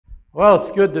Well, it's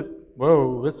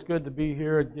good to be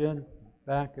here again,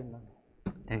 back in the.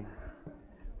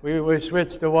 We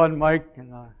switched to one mic,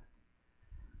 and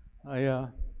I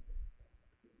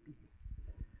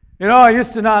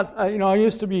used to not, I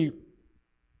used to be,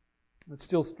 I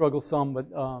still struggle some, but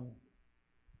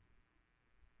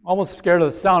almost scared of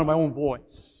the sound of my own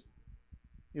voice.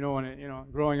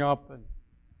 Growing up, and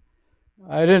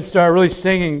I didn't start really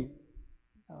singing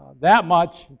that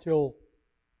much until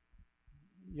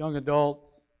young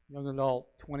adult,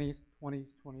 20s, on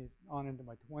into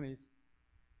my 20s.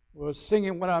 Was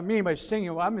singing. What I mean by singing,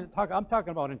 I'm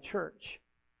talking about in church.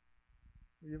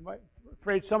 You might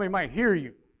afraid somebody might hear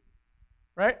you,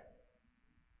 right?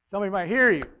 Somebody might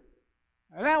hear you,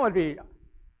 and that would be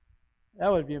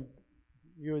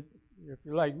you would, if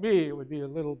you're like me, it would be a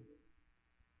little.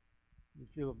 You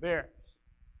feel embarrassed,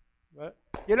 but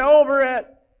get over it.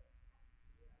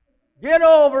 Get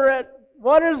over it.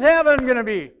 What is heaven going to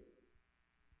be?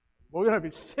 We're going to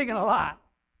be singing a lot.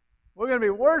 We're going to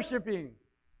be worshiping.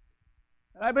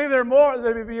 And I believe there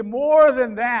will be more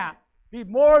than that. Be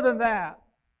more than that.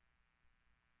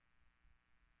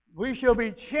 We shall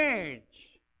be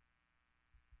changed.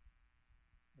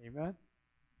 Amen.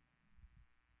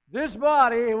 This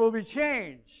body will be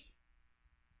changed.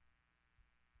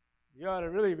 You ought to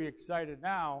really be excited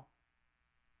now.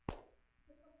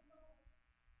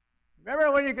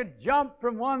 Remember when you could jump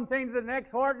from one thing to the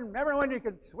next, Horton? Remember when you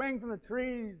could swing from the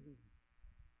trees?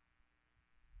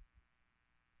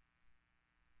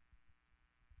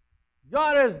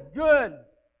 God is good.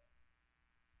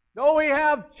 Though we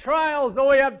have trials,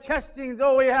 though we have testings,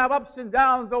 though we have ups and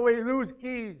downs, though we lose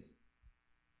keys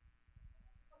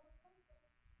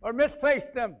or misplace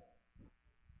them,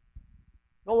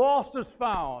 the lost is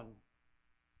found.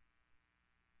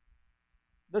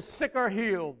 The sick are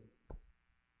healed.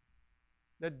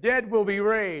 The dead will be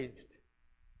raised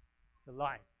to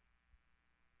life.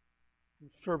 You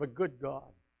serve a good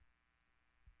God.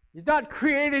 He's not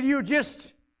created you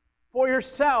just for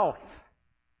yourself.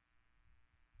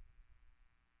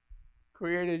 He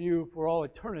created you for all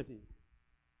eternity.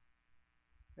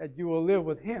 That you will live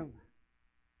with Him.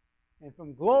 And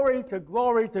from glory to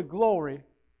glory to glory,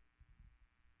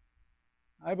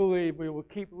 I believe we will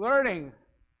keep learning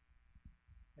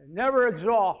and never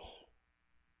exhaust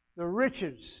the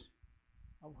riches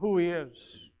of who He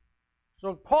is.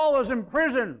 So Paul is in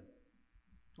prison.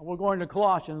 We're going to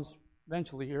Colossians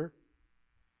eventually here.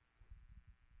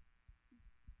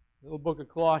 Little book of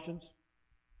Colossians.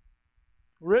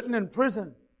 Written in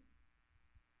prison.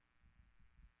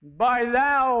 By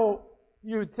now,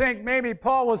 you'd think maybe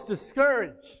Paul was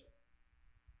discouraged.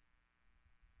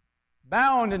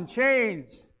 Bound in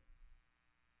chains.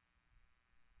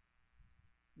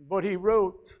 But he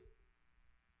wrote,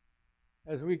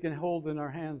 as we can hold in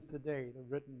our hands today,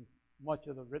 much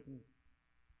of the written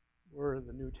word of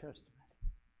the New Testament.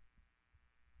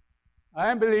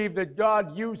 I believe that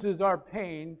God uses our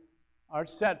pain, our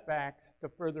setbacks, to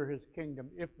further His kingdom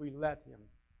if we let Him.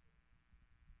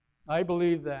 I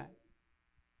believe that.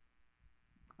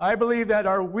 I believe that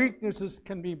our weaknesses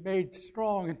can be made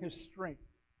strong in His strength.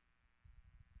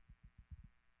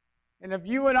 And if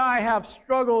you and I have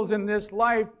struggles in this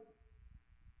life,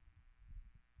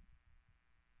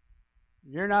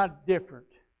 you're not different.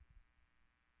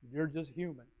 You're just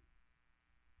human.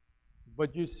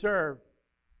 But you serve,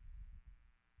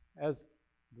 as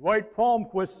Dwight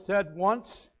Palmquist said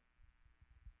once,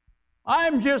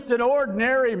 I'm just an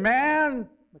ordinary man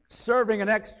serving an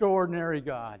extraordinary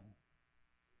God.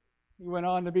 He went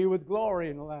on to be with glory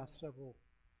in the last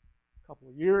couple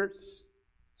of years.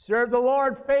 Served the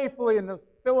Lord faithfully in the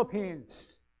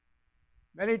Philippines.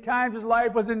 Many times his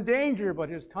life was in danger, but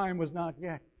his time was not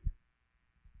yet.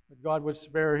 But God would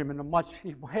spare him, and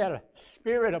he had a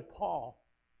spirit of Paul.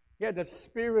 He had the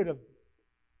spirit of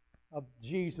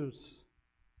Jesus.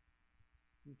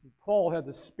 Paul had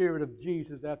the spirit of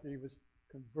Jesus after he was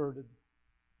converted.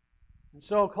 And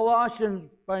so Colossians,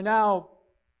 by now,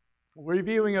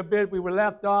 reviewing a bit, we were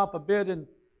left off a bit, and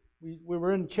we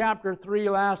were in chapter 3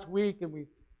 last week, and we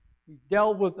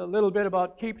dealt with a little bit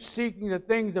about keep seeking the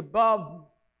things above.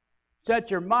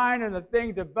 Set your mind on the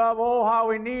things above. Oh, how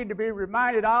we need to be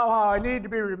reminded. Oh, how I need to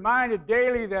be reminded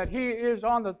daily that He is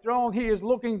on the throne. He is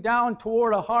looking down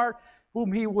toward a heart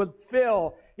whom He would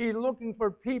fill. He's looking for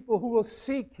people who will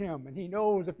seek Him. And He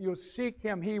knows if you'll seek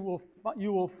Him,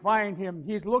 you will find Him.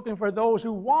 He's looking for those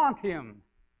who want Him.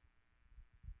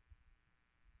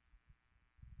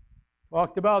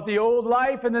 Talked about the old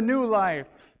life and the new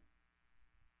life.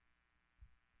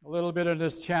 A little bit in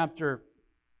this chapter.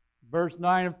 Verse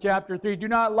 9 of chapter 3, do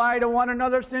not lie to one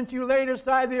another, since you laid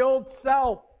aside the old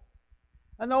self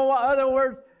In other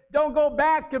words, don't go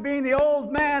back to being the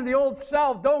old man, the old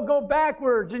self. Don't go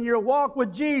backwards in your walk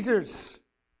with Jesus.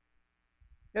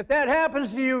 If that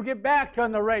happens to you, get back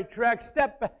on the right track.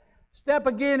 Step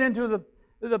again into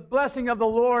the blessing of the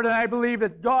Lord, and I believe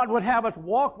that God would have us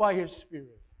walk by His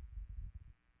Spirit.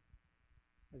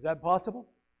 Is that possible?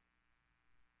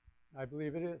 I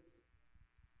believe it is.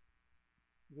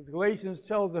 Because Galatians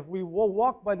tells us if we will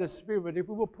walk by the Spirit, if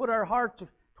we will put our hearts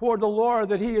toward the Lord,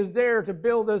 that He is there to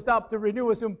build us up, to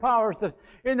renew us, empower us.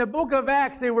 In the book of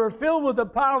Acts, they were filled with the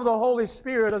power of the Holy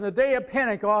Spirit on the day of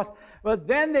Pentecost, but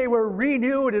then they were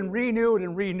renewed and renewed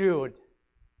and renewed.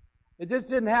 It just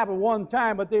didn't happen one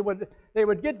time, but they would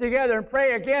get together and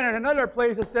pray again. And another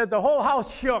place it said the whole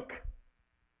house shook.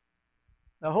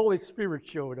 The Holy Spirit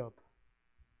showed up.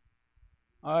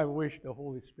 I wish the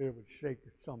Holy Spirit would shake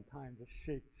us sometimes.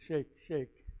 Shake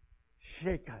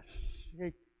us.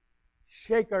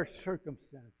 Shake our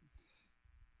circumstances.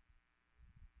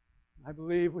 I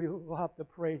believe we will have to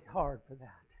pray hard for that.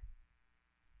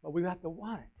 But we have to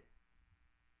want it.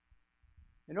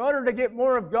 In order to get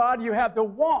more of God, you have to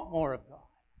want more of God.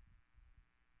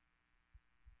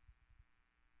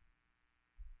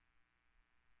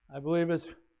 I believe it's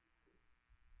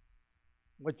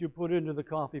what you put into the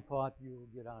coffee pot, you will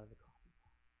get out of the coffee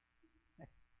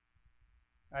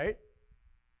pot. Right?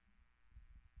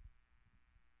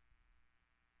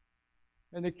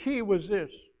 And the key was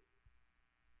this.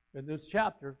 In this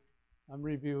chapter I'm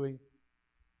reviewing,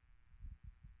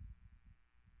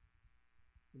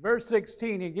 verse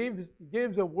 16, he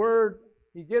gives a word.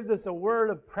 He gives us a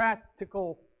word of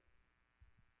practical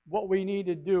what we need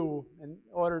to do in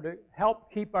order to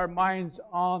help keep our minds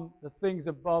on the things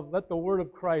above. Let the word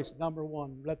of Christ, number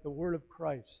one, let the word of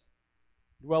Christ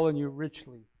dwell in you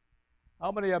richly.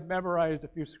 How many have memorized a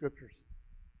few scriptures?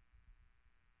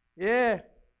 Yeah,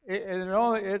 it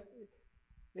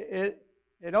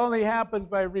only happens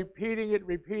by repeating it.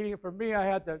 For me, I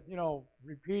had to,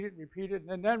 repeat it,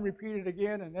 and then repeat it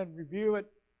again, and then review it.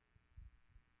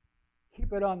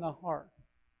 Keep it on the heart.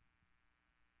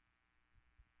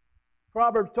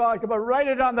 Proverbs talked about write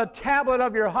it on the tablet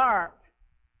of your heart.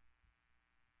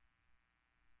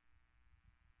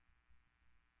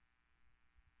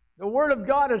 The Word of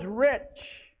God is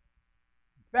rich.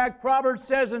 In fact, Proverbs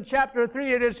says in chapter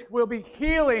 3, will be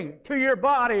healing to your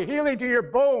body, healing to your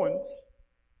bones.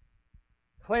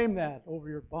 Claim that over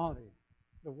your body.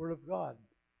 The Word of God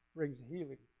brings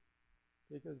healing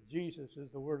because Jesus is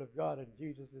the Word of God and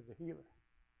Jesus is the healer.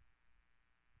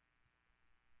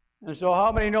 And so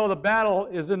how many know the battle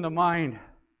is in the mind?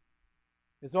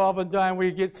 It's oftentimes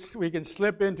we can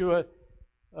slip into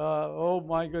oh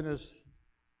my goodness.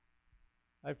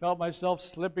 I felt myself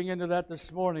slipping into that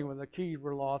this morning when the keys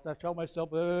were lost. I felt myself,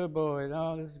 oh boy,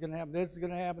 no, this is going to happen, this is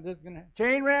going to happen, this is going to happen.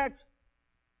 Chain wrecks?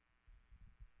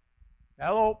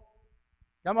 Hello?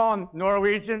 Come on,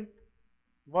 Norwegian,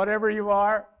 whatever you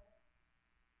are.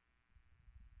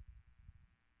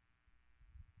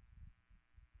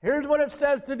 Here's what it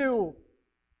says to do.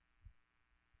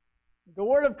 The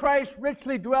word of Christ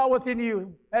richly dwell within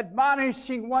you,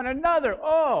 admonishing one another.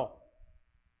 Oh,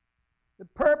 the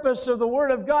purpose of the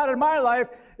Word of God in my life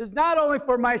is not only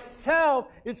for myself,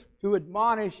 it's to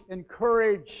admonish,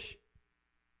 encourage,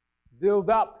 build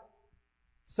up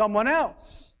someone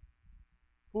else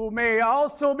who may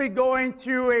also be going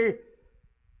through a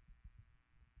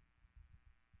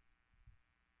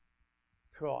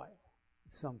trial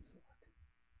of some sort,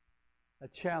 a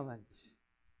challenge.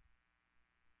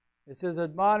 It says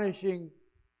admonishing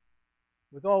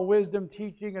with all wisdom,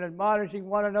 teaching and admonishing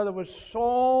one another with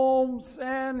psalms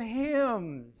and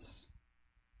hymns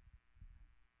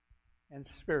and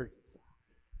spiritual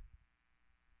songs.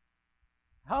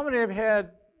 How many have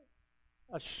had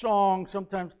a song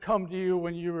sometimes come to you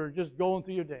when you were just going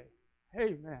through your day?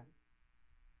 Hey, man.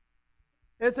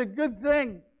 It's a good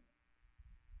thing.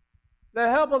 The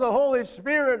help of the Holy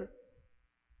Spirit.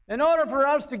 In order for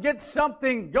us to get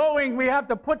something going, we have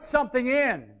to put something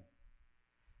in.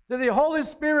 So the Holy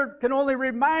Spirit can only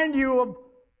remind you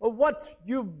of what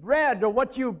you've read or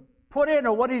what you put in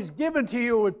or what He's given to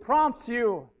you. It prompts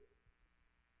you.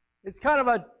 It's kind of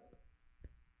a,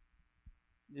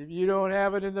 if you don't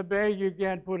have it in the bank, you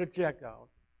can't put a check out.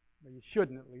 Well, you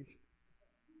shouldn't at least.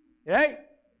 Okay?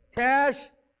 Cash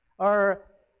or,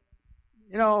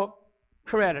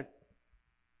 credit.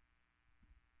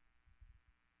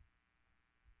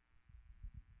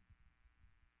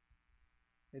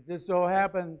 It just so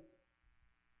happened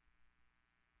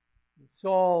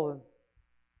that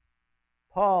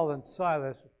Paul and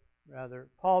Silas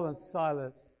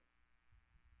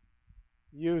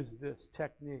used this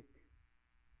technique.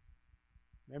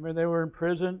 Remember, they were in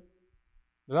prison.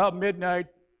 About midnight,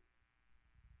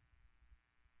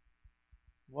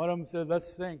 one of them said,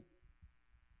 let's sing.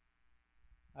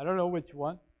 I don't know which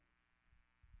one.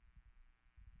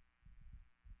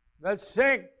 Let's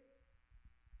sing.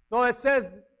 So it says,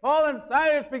 Paul and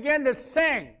Silas began to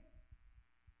sing.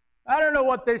 I don't know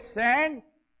what they sang.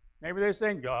 Maybe they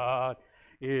sang, God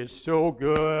is so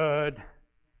good.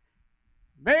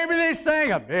 Maybe they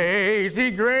sang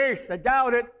Amazing Grace. I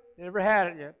doubt it. They never had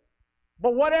it yet.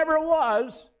 But whatever it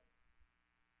was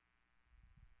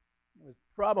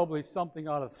probably something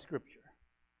out of Scripture.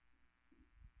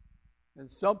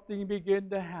 And something began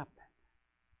to happen.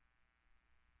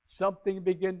 Something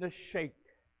began to shake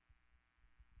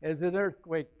as an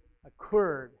earthquake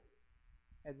occurred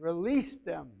and released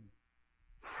them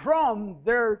from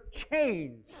their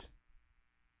chains,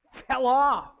 fell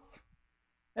off.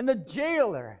 And the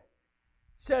jailer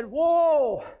said,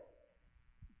 whoa,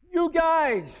 you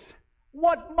guys,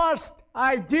 what must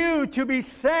I do to be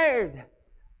saved?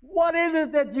 What is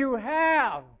it that you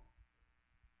have?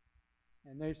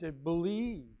 And they said,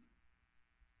 believe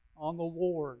on the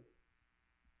Lord.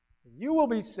 You will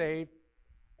be saved,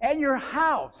 and your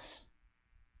house.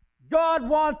 God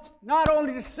wants not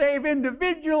only to save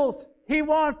individuals, He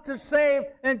wants to save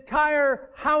entire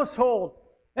households,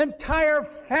 entire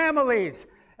families,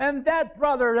 and that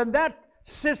brother and that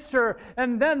sister,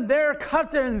 and then their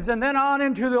cousins, and then on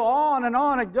into the on and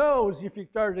on it goes. If you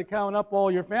started to count up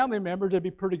all your family members, it'd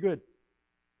be pretty good.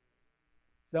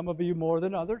 Some of you more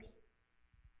than others.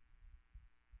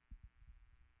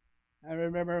 I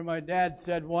remember my dad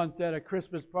said once at a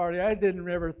Christmas party, I didn't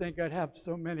ever think I'd have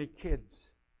so many kids.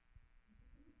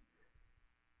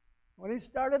 When he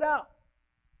started out,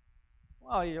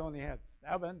 well, he only had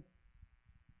 7.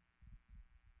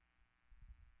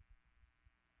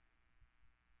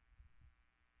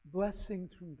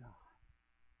 Blessings from God.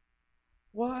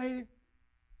 Why?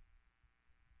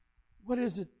 What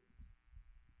is it?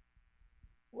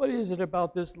 What is it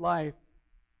about this life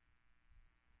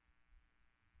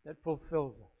that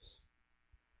fulfills us?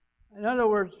 In other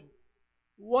words,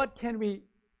 what can we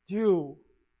do?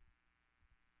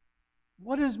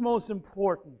 What is most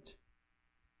important?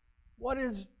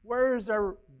 Where is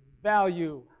our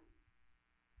value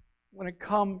when it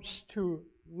comes to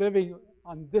living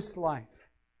on this life?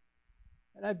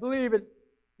 And I believe it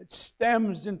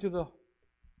stems into the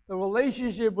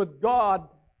relationship with God,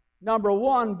 number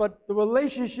one, but the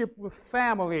relationship with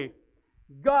family.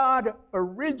 God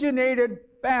originated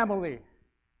family.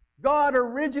 God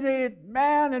originated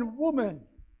man and woman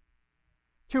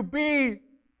to be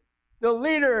the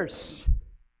leaders,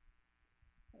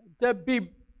 to be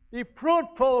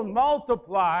fruitful and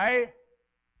multiply.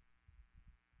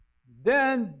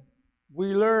 Then we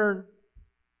learn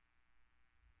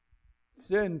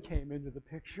sin came into the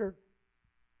picture.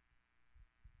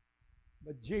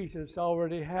 But Jesus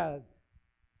already had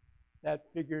that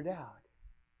figured out.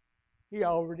 He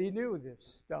already knew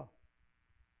this stuff.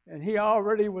 And He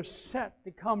already was set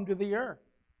to come to the earth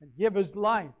and give His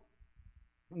life.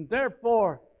 And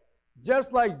therefore,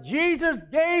 just like Jesus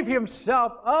gave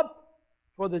Himself up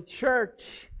for the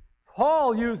church,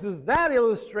 Paul uses that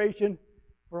illustration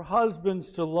for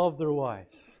husbands to love their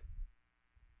wives.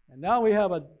 And now we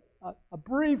have a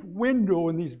brief window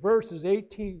in these verses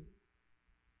 18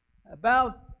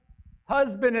 about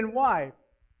husband and wife.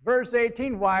 Verse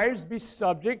 18, wives, be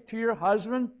subject to your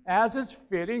husband as is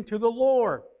fitting to the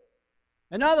Lord.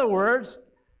 In other words,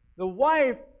 the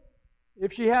wife,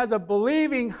 if she has a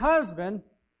believing husband,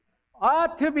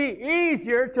 ought to be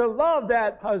easier to love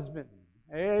that husband.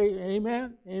 Hey,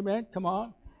 amen, amen, come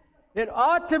on. It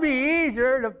ought to be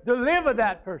easier to live with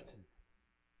that person.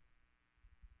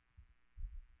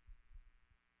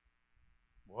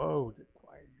 Whoa, get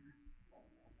quiet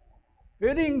here.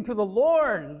 Fitting to the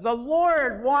Lord. The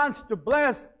Lord wants to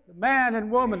bless the man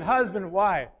and woman, husband and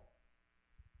wife.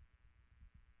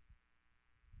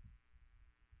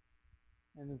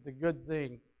 And it's a good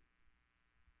thing.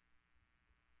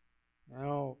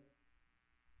 Now,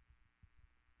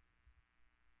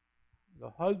 the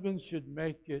husband should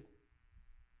make it,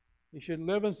 he should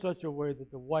live in such a way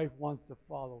that the wife wants to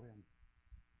follow him.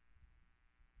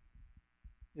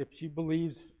 If she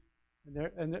believes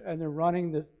and they're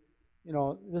running the, you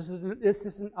know, this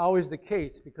isn't always the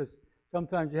case, because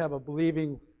sometimes you have a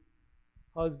believing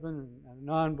husband and a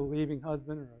non-believing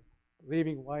husband, or a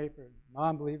believing wife or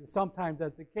non-believing. Sometimes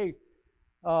that's the case.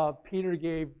 Peter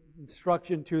gave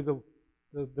instruction to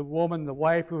the woman, the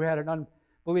wife who had an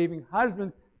unbelieving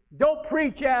husband. Don't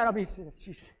preach at him, he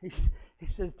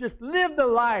says, just live the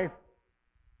life.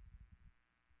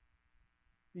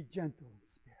 Be gentle in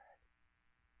spirit.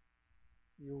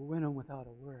 you'll win them without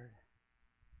a word.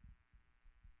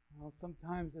 Well,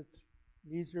 sometimes it's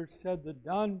easier said than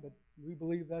done, but we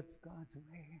believe that's God's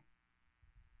way.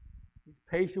 He's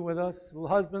patient with us.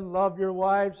 Husbands, love your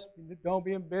wives. Don't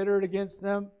be embittered against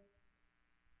them.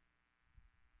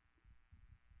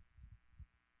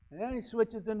 And then he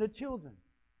switches into children.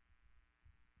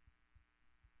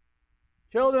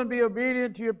 Children, be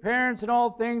obedient to your parents in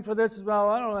all things, for this is well.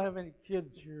 I don't have any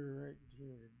kids here right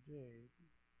here today.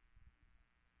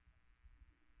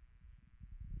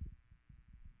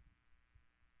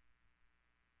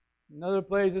 Another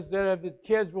place it said, if the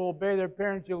kids will obey their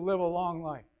parents, you'll live a long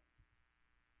life.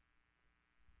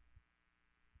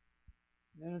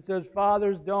 And it says,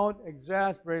 fathers, don't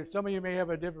exasperate. Some of you may have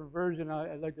a different version.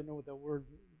 I'd like to know what that word,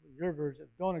 your version.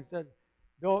 Don't exasperate.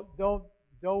 What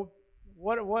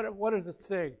does it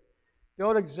say?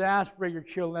 Don't exasperate your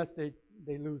children lest they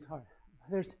lose heart.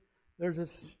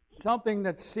 There's something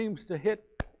that seems to hit.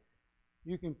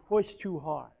 You can push too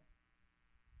hard.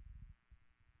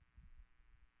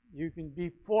 You can be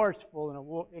forceful and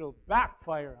it'll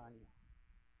backfire on you.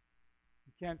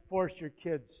 You can't force your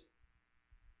kids.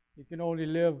 You can only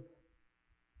live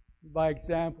by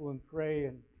example and pray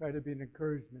and try to be an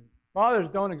encouragement. Fathers,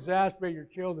 don't exasperate your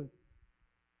children.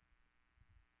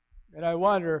 And I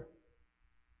wonder,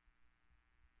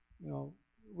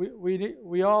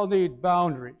 we all need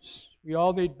boundaries. We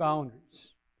all need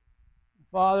boundaries.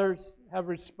 Fathers have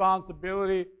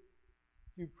responsibility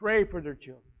to pray for their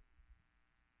children.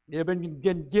 They've been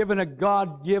given a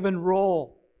God-given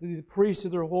role to be the priests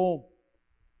of their home.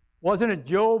 Wasn't it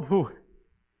Job who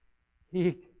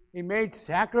he made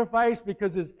sacrifice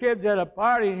because his kids had a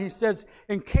party, and he says,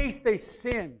 in case they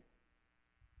sin,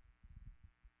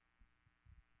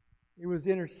 he was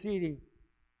interceding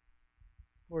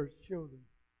for his children.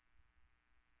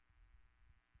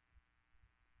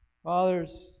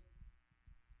 Fathers,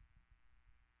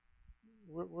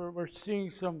 we're seeing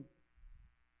some.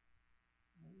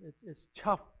 It's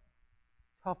tough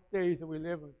days that we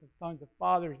live in. Sometimes the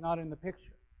father's not in the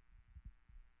picture.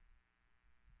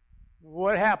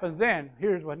 What happens then?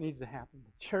 Here's what needs to happen.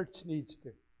 The church needs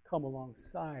to come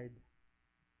alongside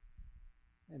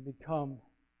and become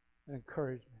an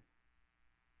encouragement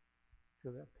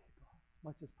to that people as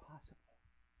much as possible.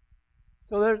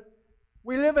 So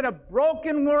we live in a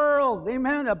broken world,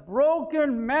 amen, a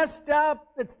broken, messed up.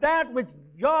 It's that which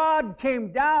God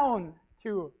came down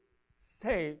to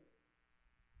save.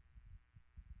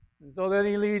 And so then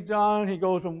he leads on. He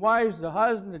goes from wives to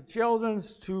husbands to children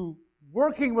to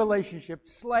working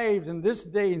relationships, slaves. In this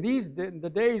day, in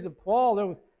the days of Paul, it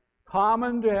was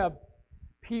common to have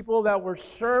people that were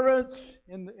servants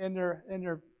in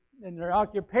their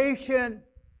occupation.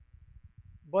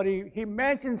 But he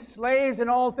mentions slaves in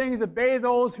all things. Obey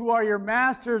those who are your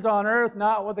masters on earth,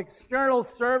 not with external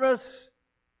service,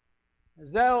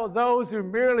 as those who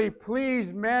merely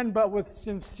please men, but with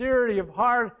sincerity of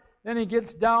heart. Then he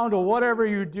gets down to whatever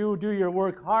you do, do your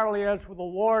work heartily as for the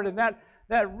Lord. And that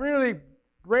really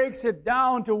breaks it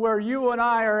down to where you and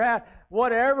I are at.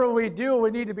 Whatever we do, we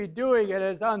need to be doing it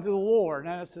as unto the Lord.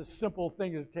 And it's a simple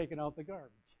thing as taking out the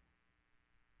garbage.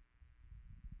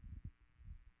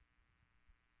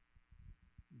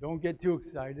 Don't get too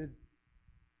excited.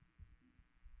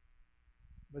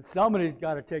 But somebody's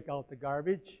got to take out the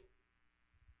garbage.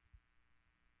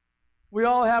 We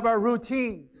all have our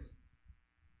routines.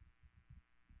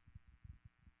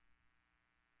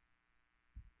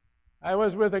 I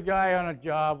was with a guy on a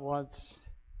job once.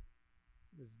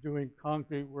 He was doing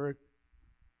concrete work.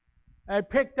 I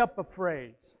picked up a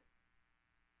phrase.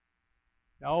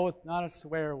 No, it's not a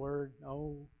swear word.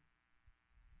 No.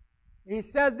 He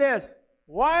said this,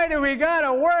 "Why do we got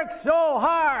to work so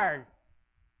hard?"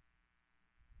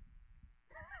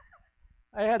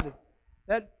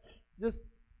 That just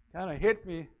kind of hit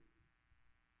me.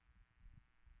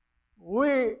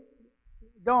 We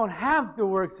don't have to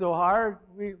work so hard.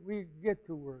 We get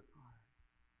to work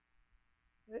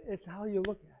hard. It's how you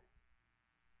look at it.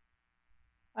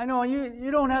 I know you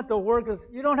don't have to work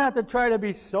you don't have to try to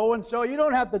be so and so. You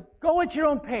don't have to go at your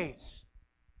own pace.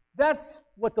 That's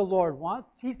what the Lord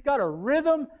wants. He's got a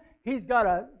rhythm. He's got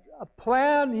a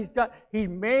plan. He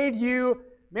made you.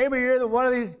 Maybe you're one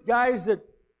of these guys that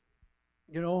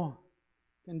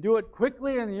can do it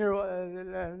quickly, and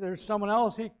there's someone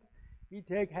else he'd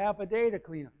take half a day to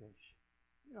clean a fish.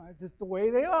 It's just the way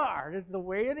they are. It's the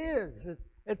way it is.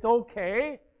 It's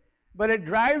okay, but it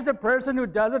drives the person who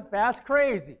does it fast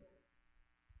crazy.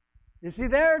 You see,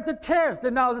 there's a test.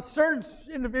 And now the certain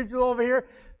individual over here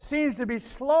seems to be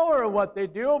slower at what they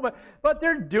do, but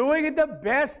they're doing it the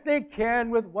best they can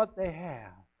with what they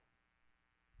have.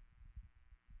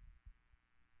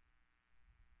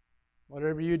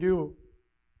 Whatever you do,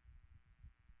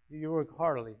 you work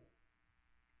heartily.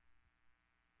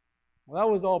 Well, that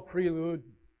was all prelude.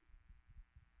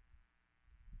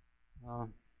 I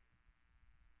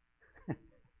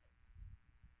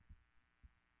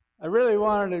really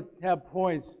wanted to have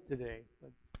points today,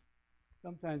 but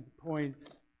sometimes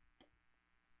points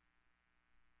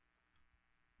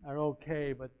are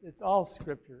okay, but it's all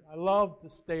Scripture. I love to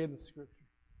stay in the Scripture.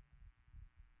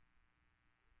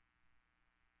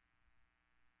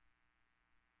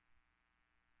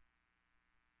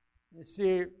 You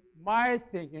see, my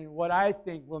thinking, what I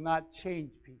think, will not change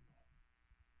people.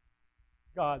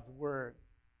 God's Word.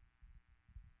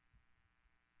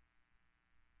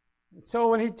 And so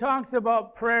when he talks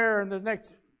about prayer in the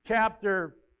next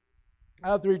chapter,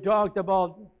 after he talked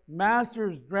about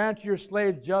masters, grant your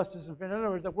slaves justice. In other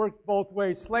words, it works both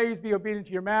ways. Slaves, be obedient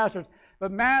to your masters.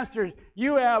 But masters,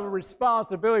 you have a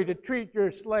responsibility to treat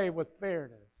your slave with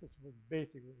fairness. That's what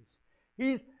basically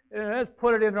it is. Let's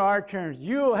put it into our terms.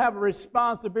 You have a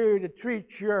responsibility to treat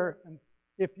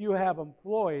if you have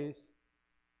employees,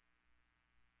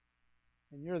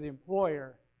 and you're the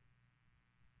employer,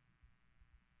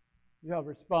 you have a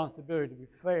responsibility to be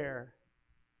fair.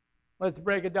 Let's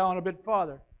break it down a bit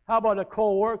farther. How about a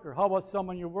co-worker? How about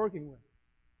someone you're working with?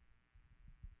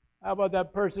 How about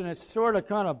that person that sort of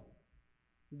kind of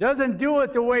doesn't do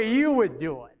it the way you would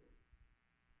do it?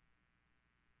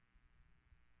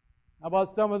 How about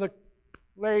some of the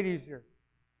ladies here?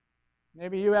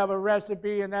 Maybe you have a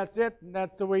recipe and that's it, and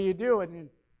that's the way you do it, and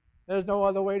there's no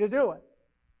other way to do it.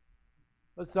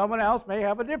 But someone else may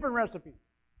have a different recipe.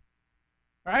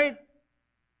 Right?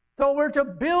 So we're to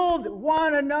build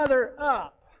one another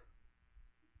up,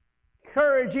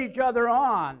 encourage each other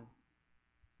on,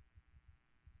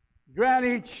 grant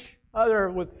each other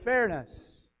with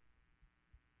fairness.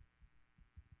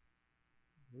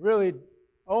 It really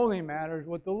only matters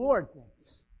what the Lord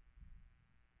thinks.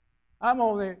 I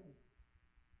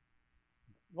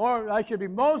should be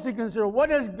mostly concerned, what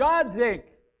does God think?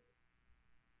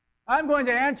 I'm going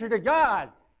to answer to God.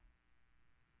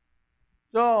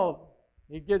 So,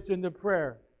 he gets into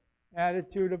prayer.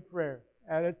 Attitude of prayer.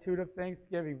 Attitude of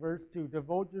thanksgiving. Verse 2,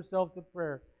 devote yourself to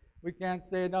prayer. We can't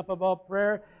say enough about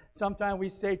prayer. Sometimes we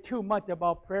say too much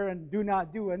about prayer and do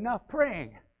not do enough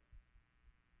praying.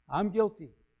 I'm guilty.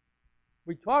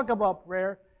 We talk about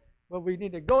prayer, but we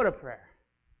need to go to prayer.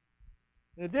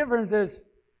 The difference is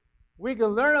we can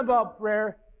learn about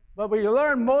prayer, but we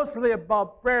learn mostly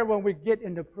about prayer when we get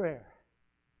into prayer.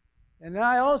 And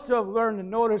I also have learned to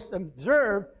notice and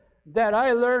observe that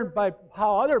I learned by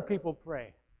how other people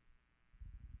pray.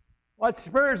 What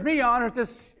spurs me on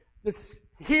is to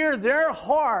hear their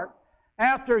heart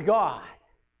after God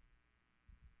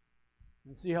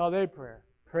and see how they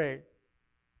pray.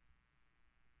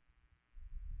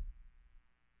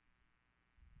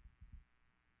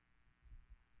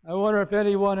 I wonder if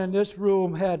anyone in this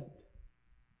room had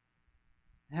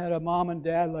a mom and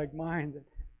dad like mine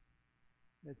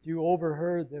that you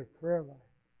overheard their prayer life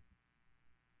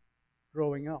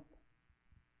growing up.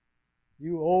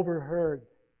 You overheard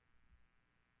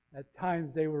at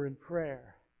times they were in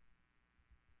prayer.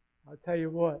 I'll tell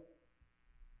you what,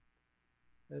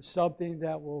 there's something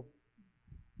that will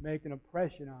make an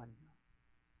impression on you.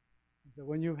 So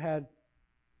when you've had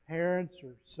parents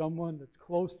or someone that's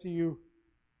close to you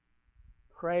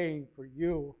praying for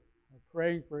you or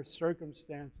praying for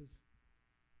circumstances,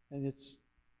 and it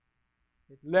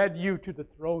led you to the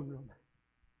throne room.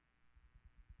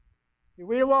 See,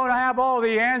 we won't have all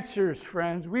the answers,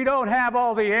 friends. We don't have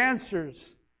all the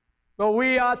answers. But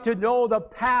we ought to know the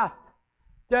path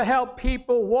to help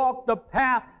people walk the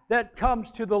path that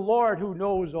comes to the Lord who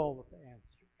knows all of the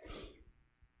answers.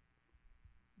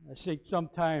 I think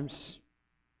sometimes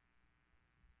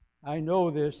I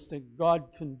know this, that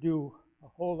God can do a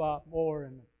whole lot more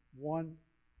in 1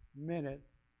 minute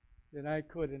than I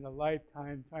could in a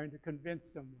lifetime trying to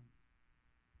convince someone.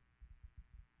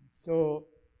 So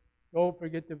don't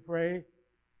forget to pray.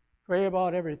 Pray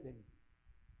about everything.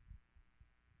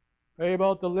 Pray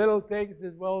about the little things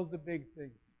as well as the big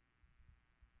things.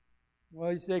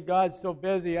 Well, you say, God's so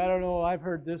busy. I don't know, I've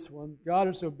heard this one. God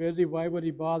is so busy, why would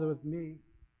he bother with me?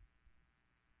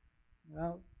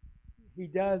 Well, he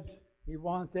does. He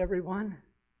wants everyone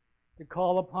to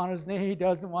call upon his name. He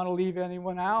doesn't want to leave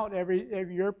anyone out. Every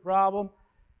your problem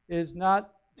is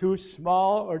not too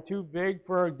small or too big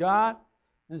for God.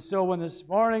 And so this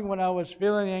morning when I was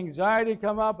feeling anxiety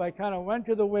come up, I kind of went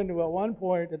to the window at one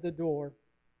point at the door.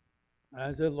 And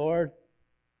I said, Lord,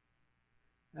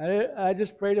 I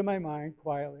just prayed in my mind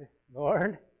quietly,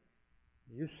 Lord,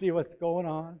 you see what's going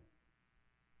on.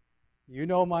 You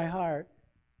know my heart.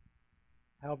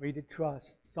 Help me to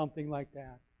trust. Something like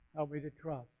that. Help me to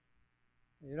trust.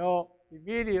 You know,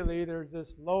 immediately there's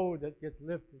this load that gets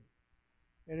lifted.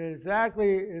 And it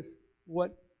exactly is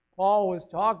what Paul was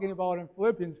talking about in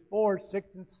Philippians 4,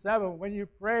 6, and 7. When you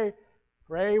pray,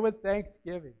 pray with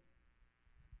thanksgiving.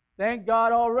 Thank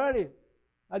God already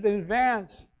in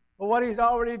advance for what He's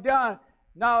already done.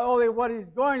 Not only what He's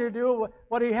going to do,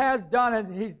 what He has done,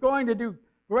 and He's going to do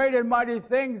great and mighty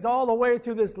things all the way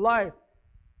through this life.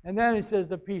 And then He says,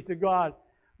 the peace of God,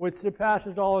 which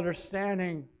surpasses all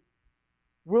understanding,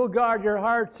 will guard your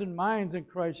hearts and minds in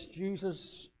Christ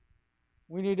Jesus.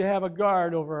 We need to have a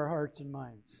guard over our hearts and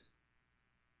minds,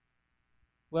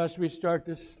 lest we start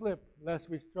to slip, lest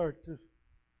we start to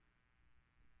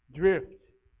drift.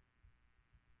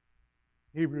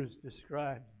 Hebrews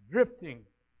describes drifting.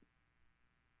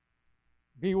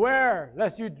 Beware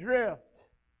lest you drift.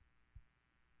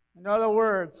 In other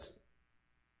words,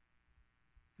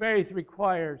 faith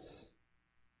requires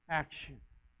action.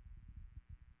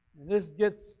 And this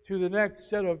gets to the next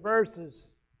set of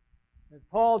verses. And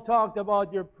Paul talked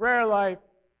about your prayer life.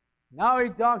 Now he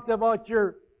talks about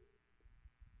your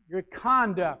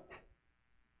conduct,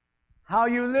 how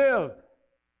you live,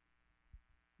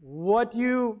 what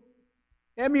you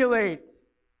emulate,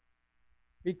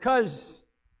 because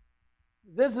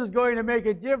this is going to make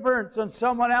a difference on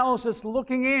someone else that's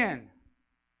looking in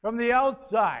from the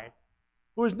outside,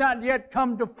 who's not yet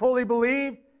come to fully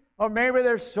believe, or maybe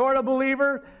they're sort of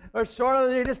believer, or sort of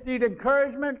they just need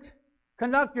encouragement.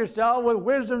 Conduct yourself with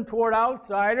wisdom toward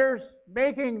outsiders,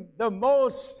 making the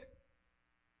most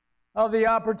of the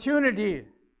opportunity.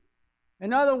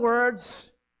 In other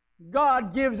words,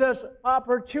 God gives us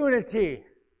opportunity.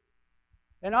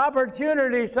 And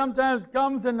opportunity sometimes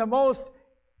comes in the most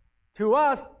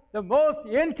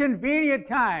inconvenient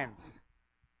times.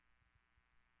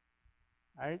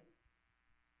 Right?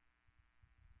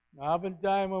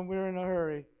 Oftentimes when we're in a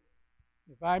hurry,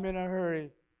 if I'm in a hurry,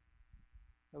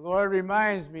 the Lord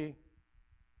reminds me,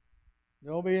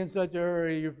 don't be in such a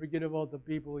hurry you forget about the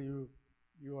people you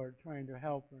are trying to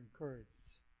help or encourage.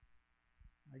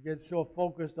 I get so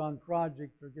focused on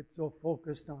projects or get so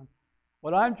focused on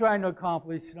what I'm trying to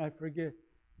accomplish, and I forget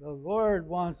the Lord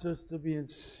wants us to be in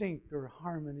sync or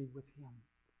harmony with Him.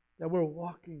 That we're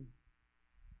walking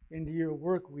into your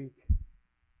work week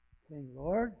saying,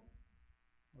 Lord,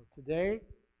 or today,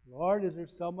 Lord, is there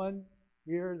someone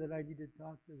here that I need to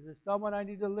talk to? Is there someone I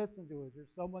need to listen to? Is there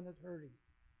someone that's hurting?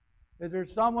 Is there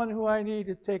someone who I need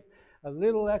to take a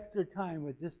little extra time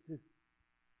with just to,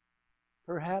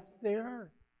 perhaps they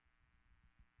are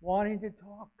wanting to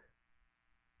talk.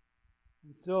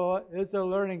 And so it's a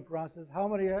learning process. How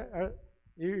many are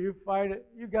you find it?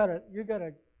 You gotta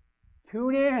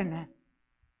tune in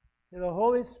to the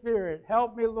Holy Spirit.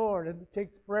 Help me, Lord. And it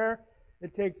takes prayer.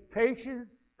 It takes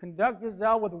patience. Conduct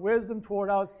yourself with wisdom toward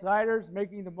outsiders,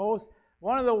 making the most.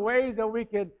 One of the ways that we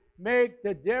can make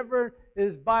the difference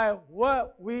is by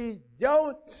what we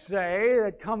don't say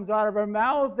that comes out of our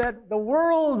mouth that the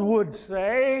world would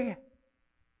say.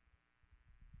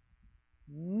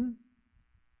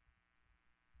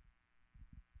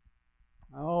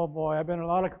 Oh boy, I've been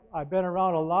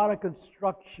around a lot of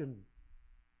construction.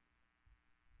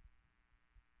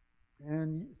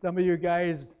 And some of you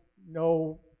guys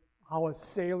know how a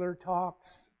sailor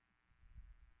talks.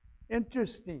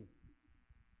 Interesting.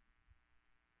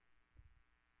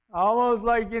 Almost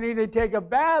like you need to take a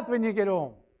bath when you get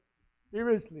home.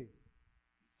 Seriously.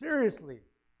 Seriously.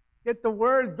 Get the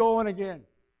word going again.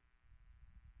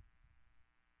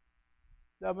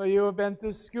 Some of you have been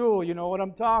through school. You know what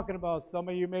I'm talking about. Some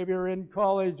of you maybe are in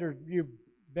college or you've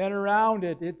been around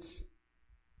it.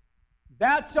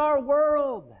 That's our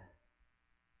world.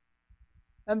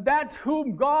 And that's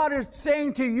whom God is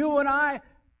saying to you and I,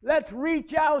 let's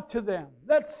reach out to them.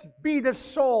 Let's be the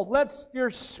soul. Let's your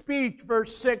speech,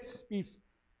 verse 6, be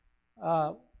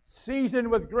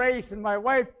seasoned with grace. And my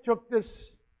wife took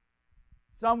this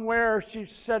somewhere. She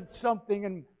said something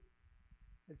and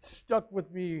it stuck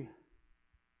with me.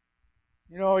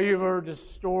 You know, you've heard the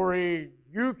story,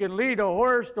 you can lead a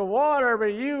horse to water,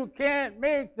 but you can't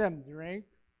make them drink.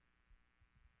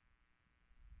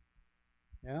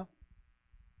 Yeah?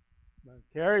 But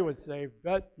Terry would say,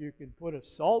 bet you can put a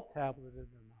salt tablet in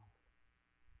their mouth.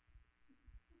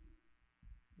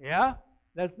 Yeah?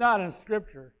 That's not in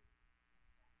Scripture.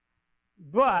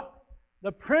 But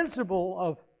the principle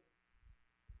of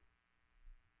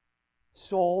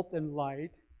salt and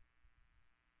light,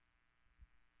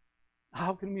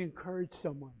 how can we encourage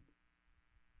someone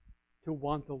to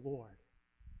want the Lord?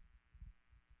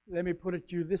 Let me put it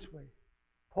to you this way.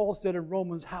 Paul said in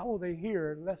Romans, how will they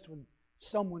hear unless when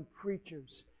someone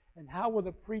preaches? And how will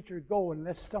the preacher go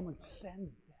unless someone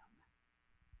sends them?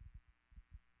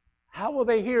 How will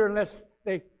they hear unless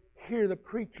they hear the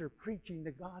preacher preaching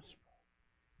the gospel?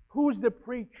 Who's the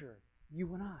preacher?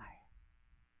 You and I.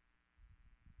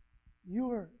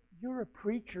 You're a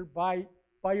preacher by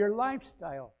your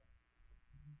lifestyle,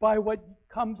 by what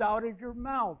comes out of your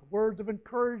mouth, words of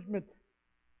encouragement.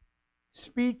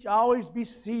 Speech always be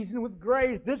seasoned with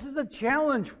grace. This is a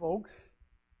challenge, folks.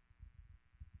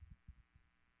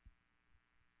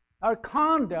 Our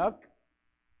conduct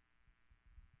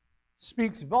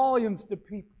speaks volumes to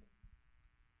people.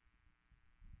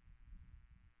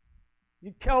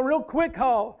 You tell real quick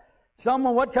what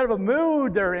kind of a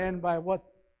mood they're in by what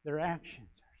their actions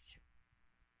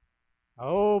are.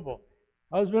 Oh boy,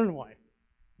 husband and wife.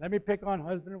 Let me pick on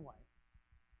husband and wife.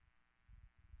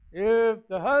 If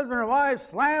the husband or wife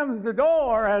slams the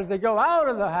door as they go out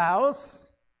of the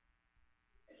house,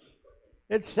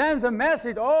 it sends a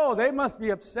message, oh, they must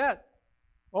be upset.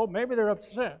 Oh, maybe they're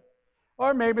upset.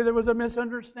 Or maybe there was a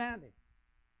misunderstanding.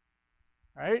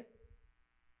 Right?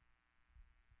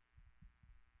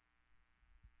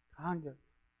 Conduct.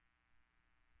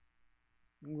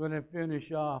 I'm going to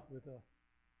finish off with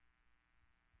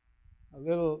a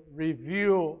little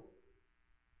review.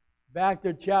 Back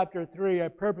to chapter 3, I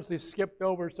purposely skipped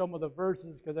over some of the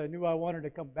verses because I knew I wanted to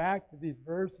come back to these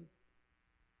verses.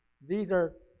 These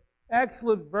are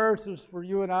excellent verses for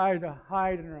you and I to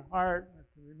hide in our heart,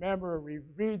 to remember. We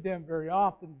read them very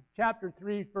often. Chapter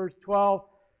 3, verse 12.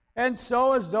 And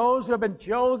so as those who have been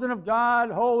chosen of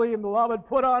God, holy and beloved,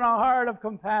 put on a heart of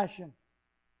compassion,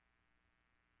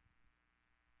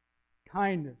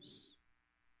 kindness,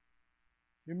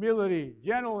 humility,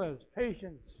 gentleness,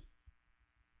 patience,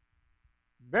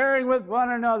 bearing with one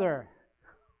another.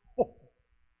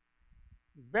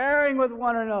 Bearing with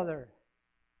one another.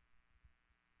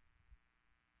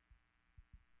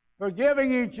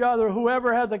 Forgiving each other,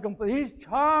 whoever has a complaint. He's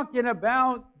talking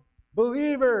about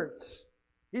believers.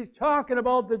 He's talking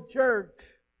about the church.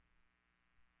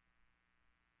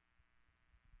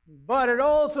 But it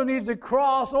also needs to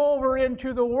cross over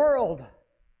into the world.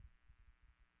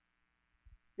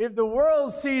 If the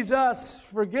world sees us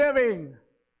forgiving,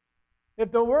 if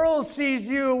the world sees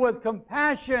you with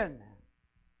compassion,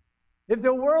 if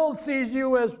the world sees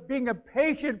you as being a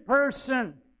patient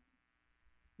person,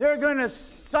 they're going to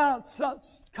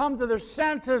come to their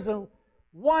senses and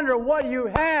wonder what you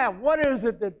have. What is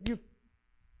it that you...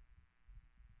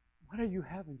 What do you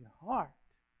have in your heart?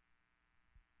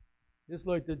 Just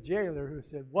like the jailer who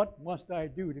said, what must I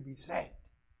do to be saved?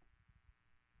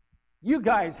 You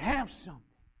guys have something.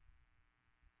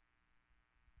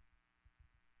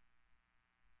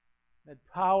 That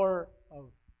power of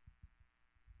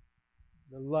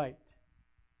the light.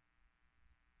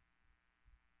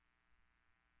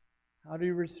 How do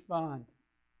you respond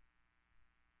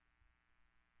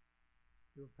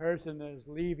to a person that is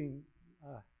leaving,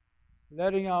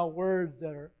 letting out words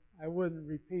that are, I wouldn't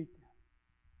repeat them?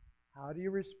 How do you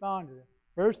respond to them?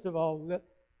 First of all,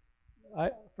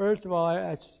 I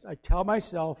tell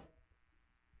myself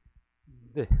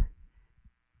that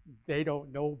they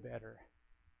don't know better.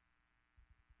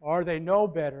 Or they know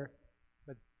better,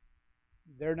 but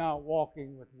they're not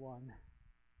walking with one.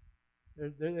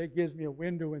 It gives me a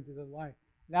window into the life.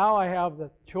 Now I have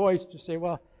the choice to say,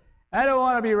 well, I don't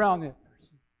want to be around that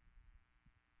person.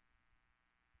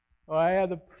 Or I had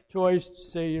the choice to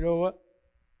say, you know what?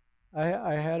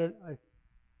 I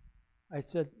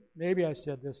said, maybe I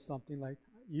said this something like,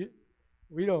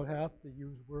 we don't have to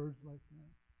use words like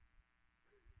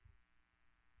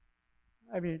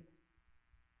that. I mean,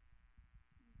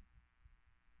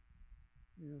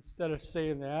 instead of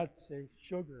saying that, say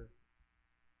sugar.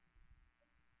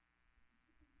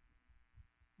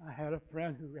 I had a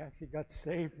friend who actually got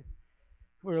saved.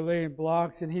 We were laying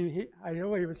blocks, and I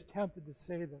know he was tempted to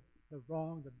say the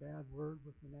bad word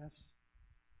with an S.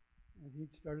 And he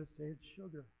started saying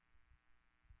sugar.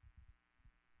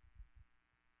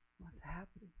 What's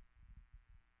happening?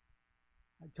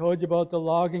 I told you about the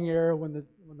logging era when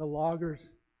the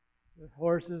loggers, the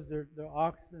horses, the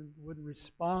oxen wouldn't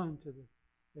respond to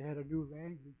they had a new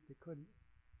language.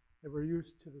 They were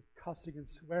used to the cussing and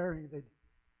swearing. They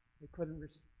couldn't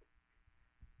respond.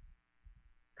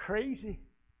 Crazy.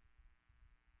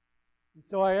 And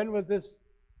so I end with this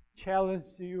challenge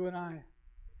to you and I.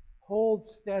 Hold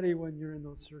steady when you're in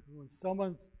those circles. When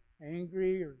someone's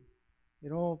angry or,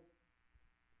 try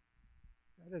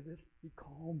to just be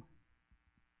calm.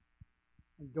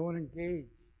 And don't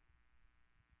engage.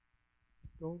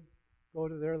 Don't go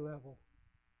to their level.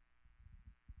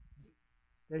 Just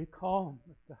stay calm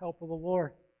with the help of the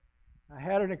Lord. I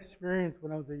had an experience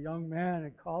when I was a young man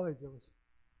in college. I was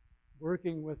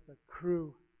working with a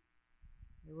crew.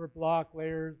 They were block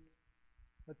layers,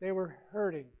 but they were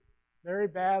hurting very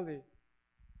badly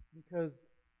because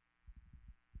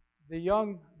the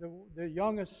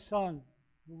youngest son,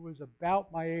 who was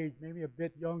about my age, maybe a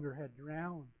bit younger, had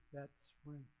drowned that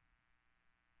spring.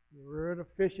 We were at a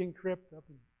fishing trip up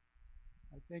in,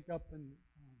 I think, up in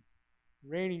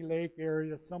Rainy Lake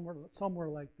area, somewhere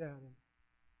like that.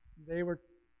 And they were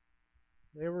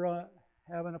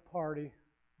having a party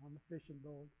on the fishing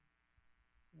boat,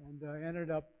 and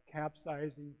ended up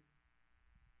capsizing.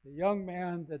 The young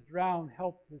man that drowned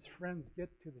helped his friends get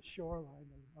to the shoreline,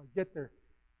 or get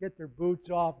their boots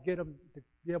off, get them to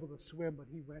be able to swim, but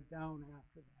he went down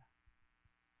after that.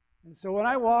 And so when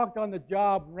I walked on the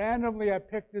job, randomly I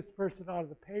picked this person out of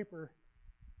the paper,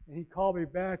 and he called me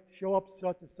back, show up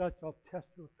such and such,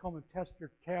 come and test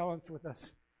your talents with us.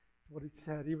 That's what he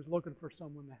said. He was looking for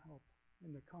someone to help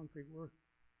in the concrete work.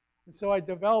 And so I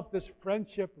developed this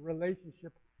friendship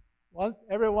relationship.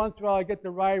 Every once in a while I get to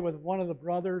ride with one of the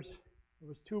brothers. There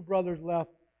was two brothers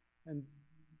left, and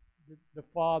the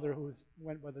father, who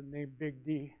went by the name Big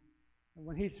D. And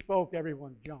when he spoke,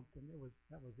 everyone jumped, and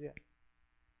that was it.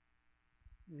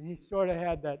 And he sort of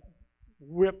had that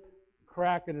whip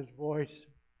crack in his voice.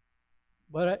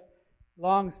 But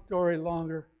long story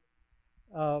longer,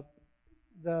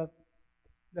 the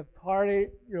party,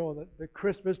 the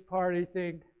Christmas party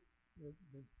thing, the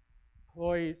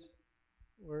employees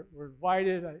were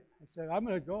invited. I said, I'm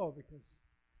going to go because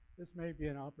this may be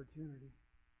an opportunity.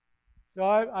 So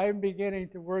I'm beginning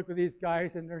to work with these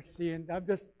guys, and they're seeing, I'm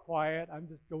just quiet, I'm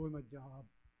just doing my job.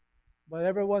 But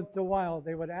every once in a while,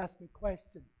 they would ask me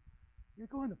questions. You're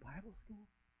going to Bible school?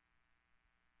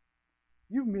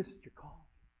 You missed your call.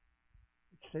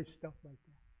 They'd say stuff like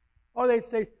that. Or they'd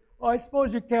say, oh, I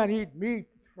suppose you can't eat meat.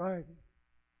 It's Friday.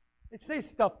 They'd say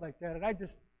stuff like that, and I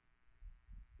just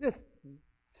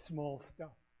small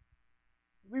stuff.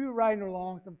 We'd be riding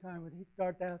along sometime, and he'd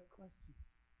start to ask questions.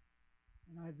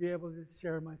 And I'd be able to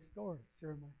share my story,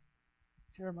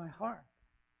 share my heart.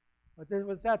 But there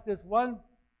was at this one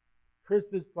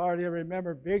Christmas party, I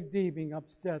remember Big D being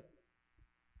upset.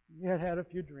 He had had a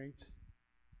few drinks.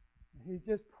 And he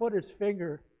just put his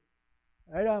finger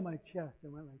right on my chest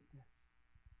and went like this.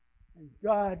 And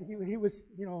God, he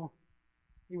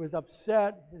was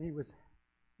upset, and he was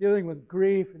dealing with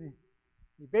grief, and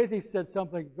he basically said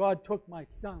something, God took my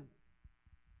son.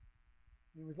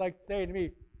 He was like saying to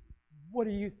me, what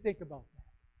do you think about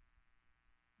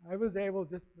that? I was able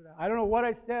I don't know what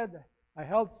I said. I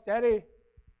held steady.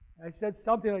 I said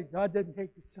something like, God didn't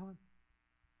take your son.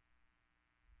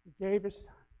 He gave his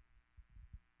son.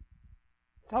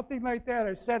 Something like that.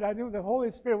 I said, I knew the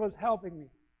Holy Spirit was helping me.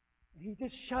 And he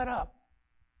just shut up.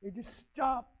 He just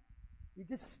stopped. He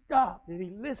just stopped, and he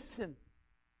listened.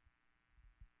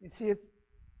 You see,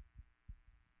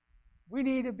 we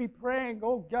need to be praying,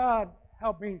 oh God,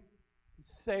 help me to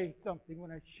say something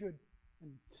when I should,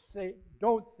 and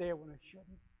don't say it when I shouldn't.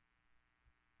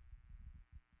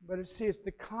 But it's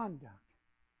the conduct.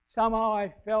 Somehow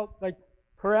I felt like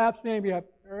perhaps maybe I've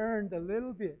earned a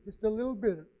little bit, just a little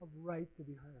bit of right to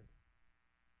be heard.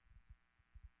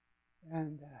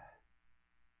 And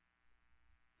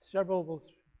several of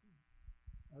those,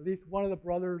 at least one of the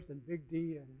brothers and Big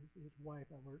D and his wife,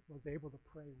 I was able to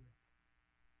pray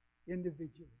with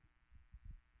individually.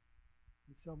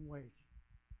 In some ways,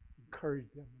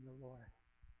 encourage them in the Lord.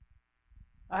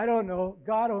 I don't know.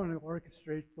 God only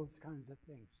orchestrates those kinds of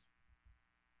things.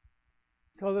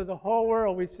 So there's a whole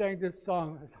world. We sang this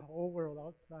song. There's a whole world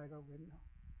outside our window.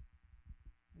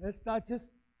 And it's not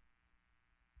just,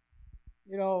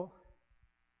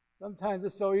 sometimes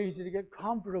it's so easy to get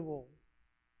comfortable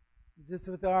just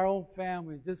with our own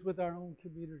family, just with our own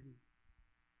community.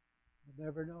 You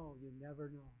never know. You never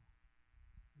know.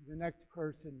 The next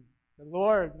person, the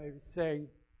Lord may be saying,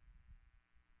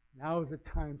 now is the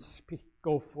time to speak.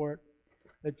 Go for it.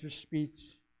 Let your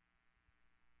speech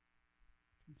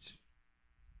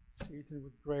seasoned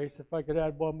with grace. If I could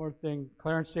add one more thing,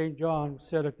 Clarence St. John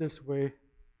said it this way: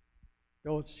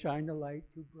 don't shine the light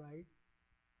too bright.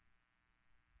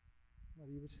 What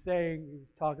he was saying, he was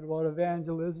talking about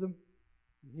evangelism.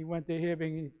 He went to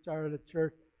Hibbing, he started a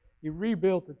church. He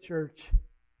rebuilt the church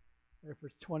there for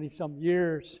 20-some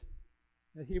years.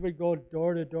 And he would go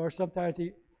door to door. Sometimes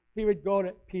he would go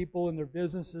to people in their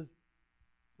businesses,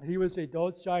 and he would say,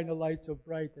 don't shine the light so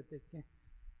bright that they can't,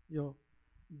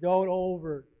 don't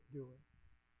overdo it.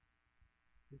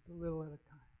 Just a little at a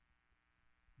time.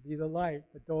 Be the light,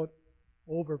 but don't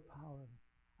overpower them.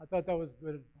 I thought that was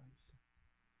good advice.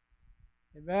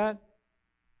 Amen?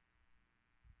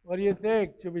 What do you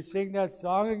think? Should we sing that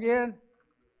song again?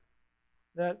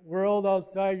 That world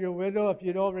outside your window. If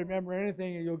you don't remember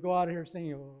anything, you'll go out here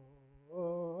singing, oh,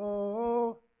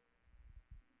 oh,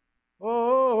 oh,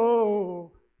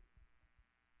 oh.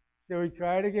 Shall we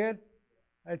try it again?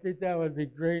 I think that would be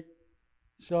great.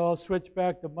 So I'll switch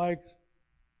back to mics.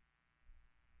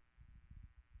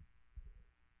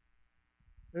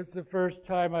 This is the first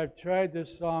time I've tried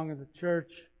this song in the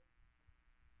church.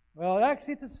 Well,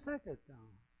 actually, it's the second time.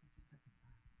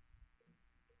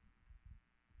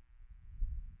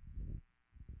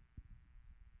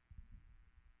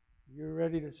 You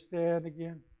ready to stand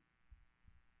again?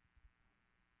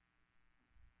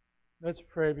 Let's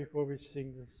pray before we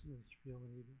sing this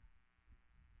feeling.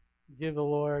 Give the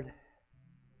Lord.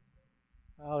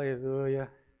 Hallelujah.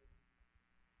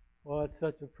 Well, it's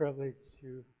such a privilege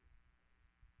to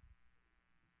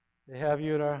have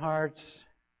you in our hearts.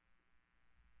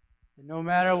 And no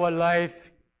matter what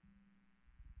life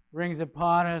brings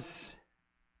upon us,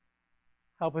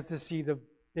 help us to see the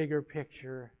bigger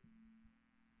picture.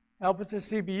 Help us to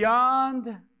see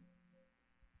beyond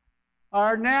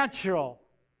our natural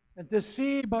and to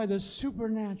see by the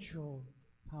supernatural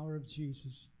power of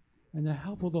Jesus and the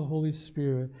help of the Holy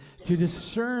Spirit to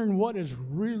discern what is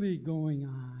really going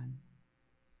on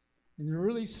and to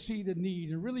really see the need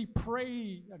and really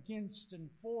pray against and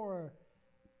for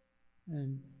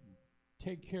and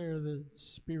take care of the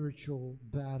spiritual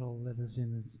battle that is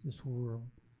in this world.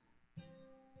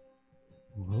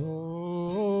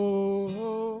 Oh,